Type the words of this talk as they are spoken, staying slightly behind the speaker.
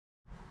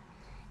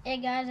Hey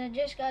guys, I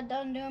just got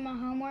done doing my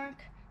homework.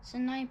 It's the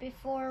night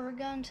before we're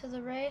going to the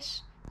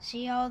race.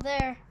 See y'all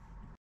there.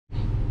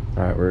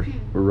 Alright, we're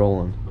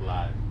rolling. We're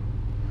live.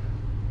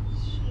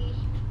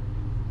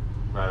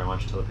 Ryder, why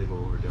don't you tell the people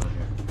what we're doing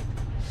here?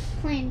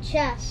 Playing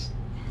chess.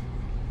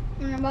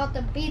 I'm about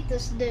to beat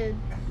this dude.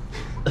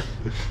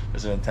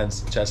 There's an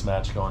intense chess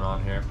match going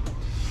on here.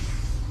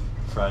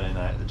 Friday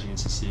night at the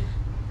GNCC.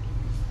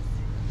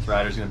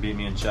 Ryder's gonna beat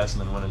me in chess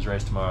and then win his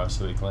race tomorrow,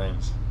 so he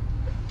claims.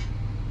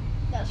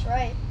 That's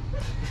right.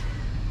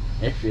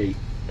 That's right.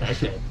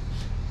 That's right.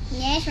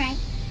 That's right.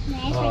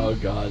 Oh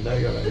god, now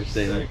you gotta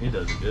understand that. He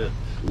does it good.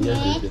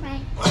 That's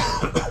right.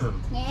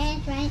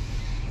 That's right.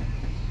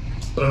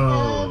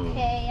 Boom.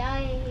 Okay,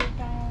 I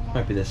don't.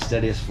 Might be the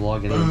steadiest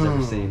vlog anyone's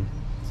ever seen.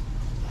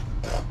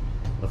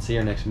 Let's see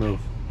your next move.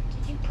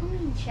 Did you put me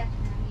in check?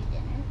 No, you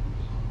didn't.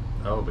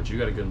 Oh, but you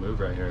got a good move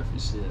right here if you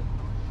see it.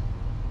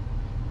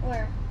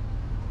 Where?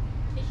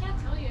 He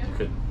can't tell you.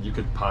 You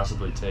could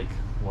possibly take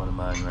one of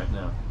mine right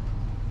now.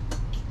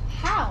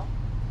 How?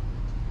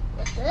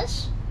 With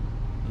this?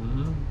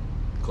 Mm-hmm.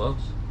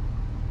 Close.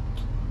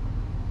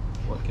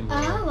 What can go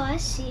Oh, wrong? I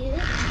see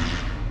it.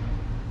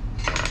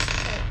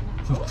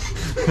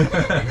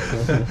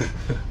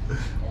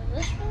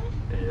 This one?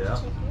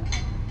 Yeah.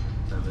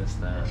 I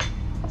missed that.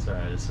 It's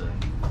alright, it's a...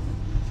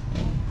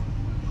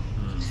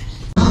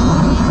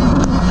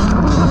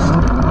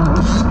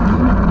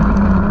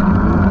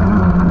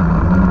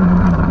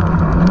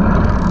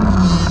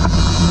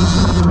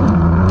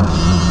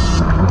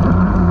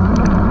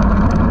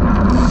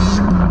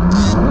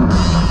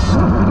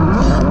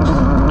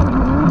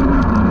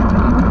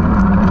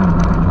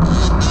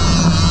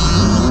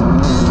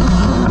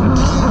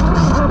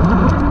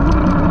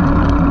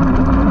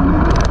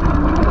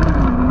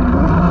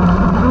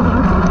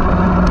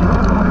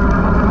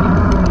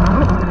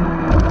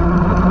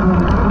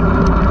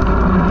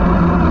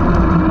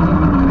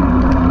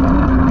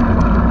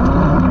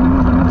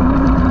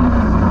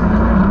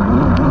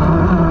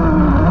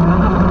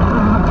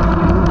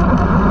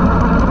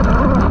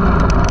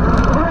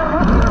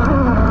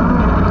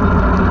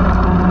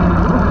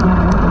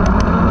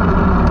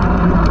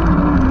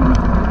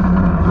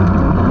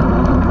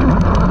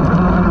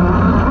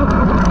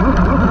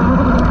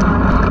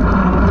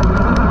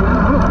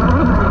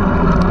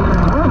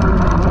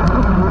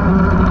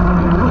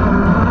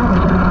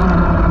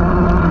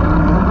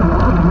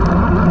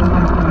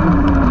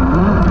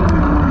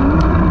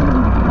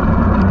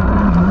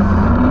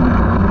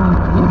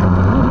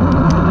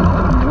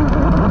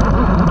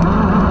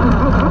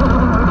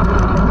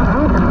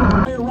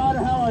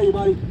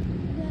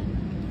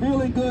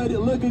 Feeling good,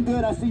 looking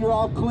good. I see you're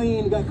all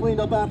clean. Got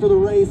cleaned up after the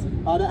race.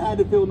 That had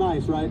to feel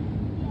nice, right?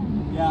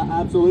 Yeah,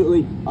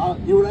 absolutely.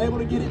 You were able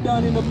to get it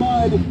done in the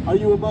mud. Are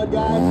you a mud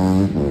guy?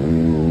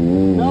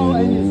 No,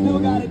 and you still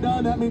got it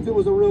done. That means it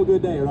was a real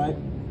good day, right?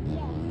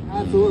 Yeah.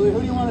 Absolutely. Who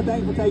do you want to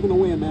thank for taking the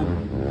win, man?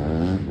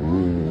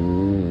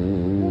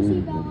 Lucy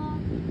Bella,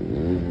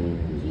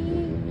 G,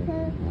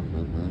 Kirk,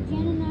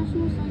 Janet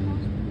National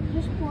Cycles,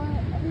 just for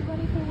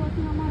everybody for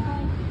working on my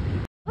bike.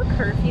 A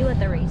curfew at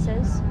the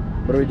races.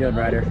 What are we doing,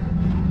 Ryder?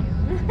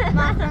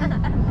 Muffin,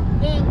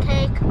 eating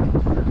cake.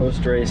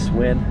 Post race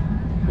win.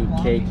 Eat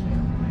cake.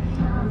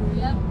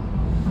 Yep.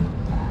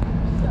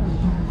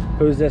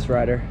 Who's this,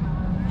 Ryder?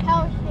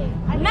 Kelsey.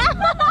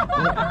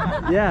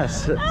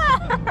 Yes.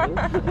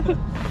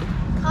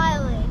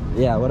 Kylie.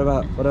 Yeah. What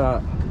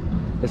about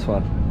this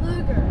one?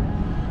 Luger.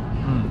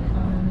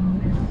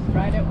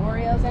 Fried at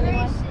Oreos,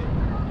 anyone?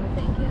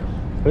 Thank you.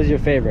 Who's your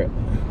favorite?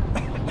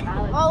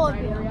 All of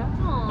you.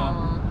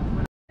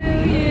 To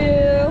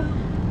you,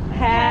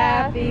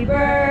 happy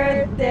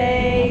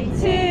birthday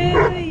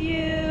to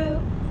you.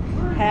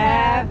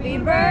 Happy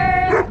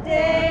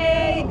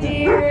birthday,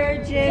 dear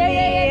Jimmy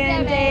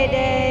and Day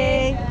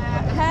Day.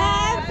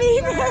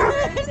 Happy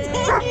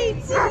birthday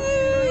to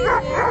you.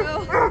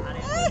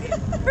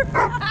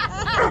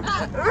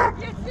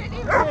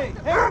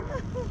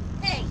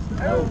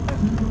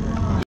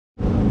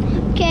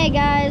 Okay,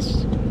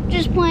 guys,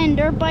 just playing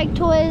dirt bike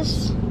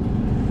toys.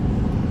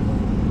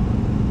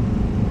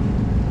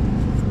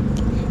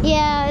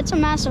 Yeah, it's a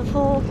massive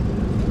hole,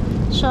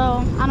 so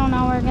I don't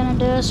know what we're gonna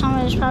do.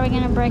 Somebody's probably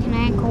gonna break an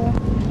ankle.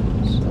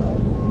 So,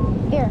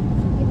 here,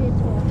 give you a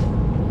tour.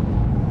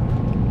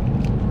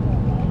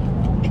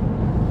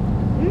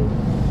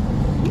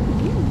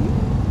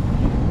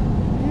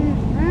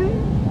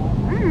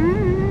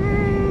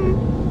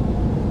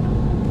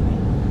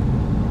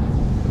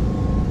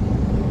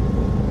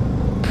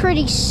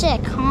 Pretty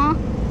sick, huh?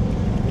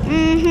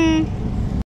 Mm-hmm.